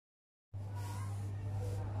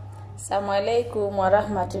Assalamu alaikum wa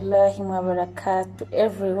rahmatullahi wa barakatuh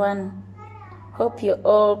everyone. Hope you're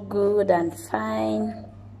all good and fine.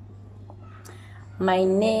 My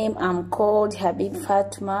name, I'm called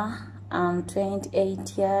Fathima. I'm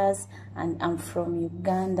 28 years and I'm from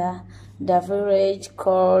Uganda, the village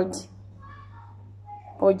called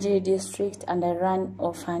Oji district, and I run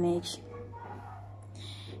orphanage.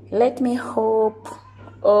 Let me hope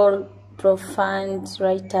all profound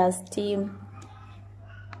writers team,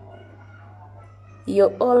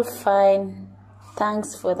 you're all fine.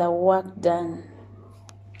 Thanks for the work done.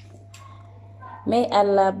 May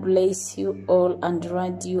Allah bless you all and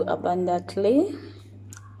reward you abundantly.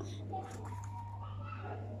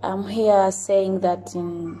 I'm here saying that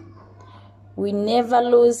we never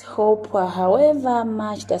lose hope, however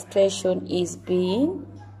much the situation is being.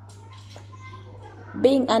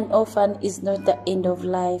 Being an orphan is not the end of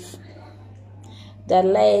life. The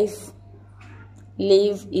life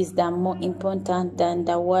live is the more important than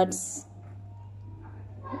the words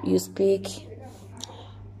you speak.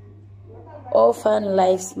 Orphan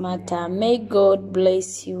lives matter. May God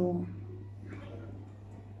bless you.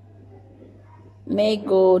 May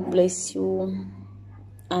God bless you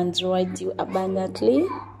and reward you abundantly.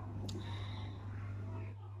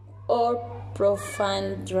 All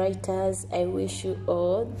profound writers, I wish you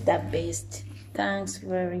all the best. Thanks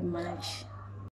very much.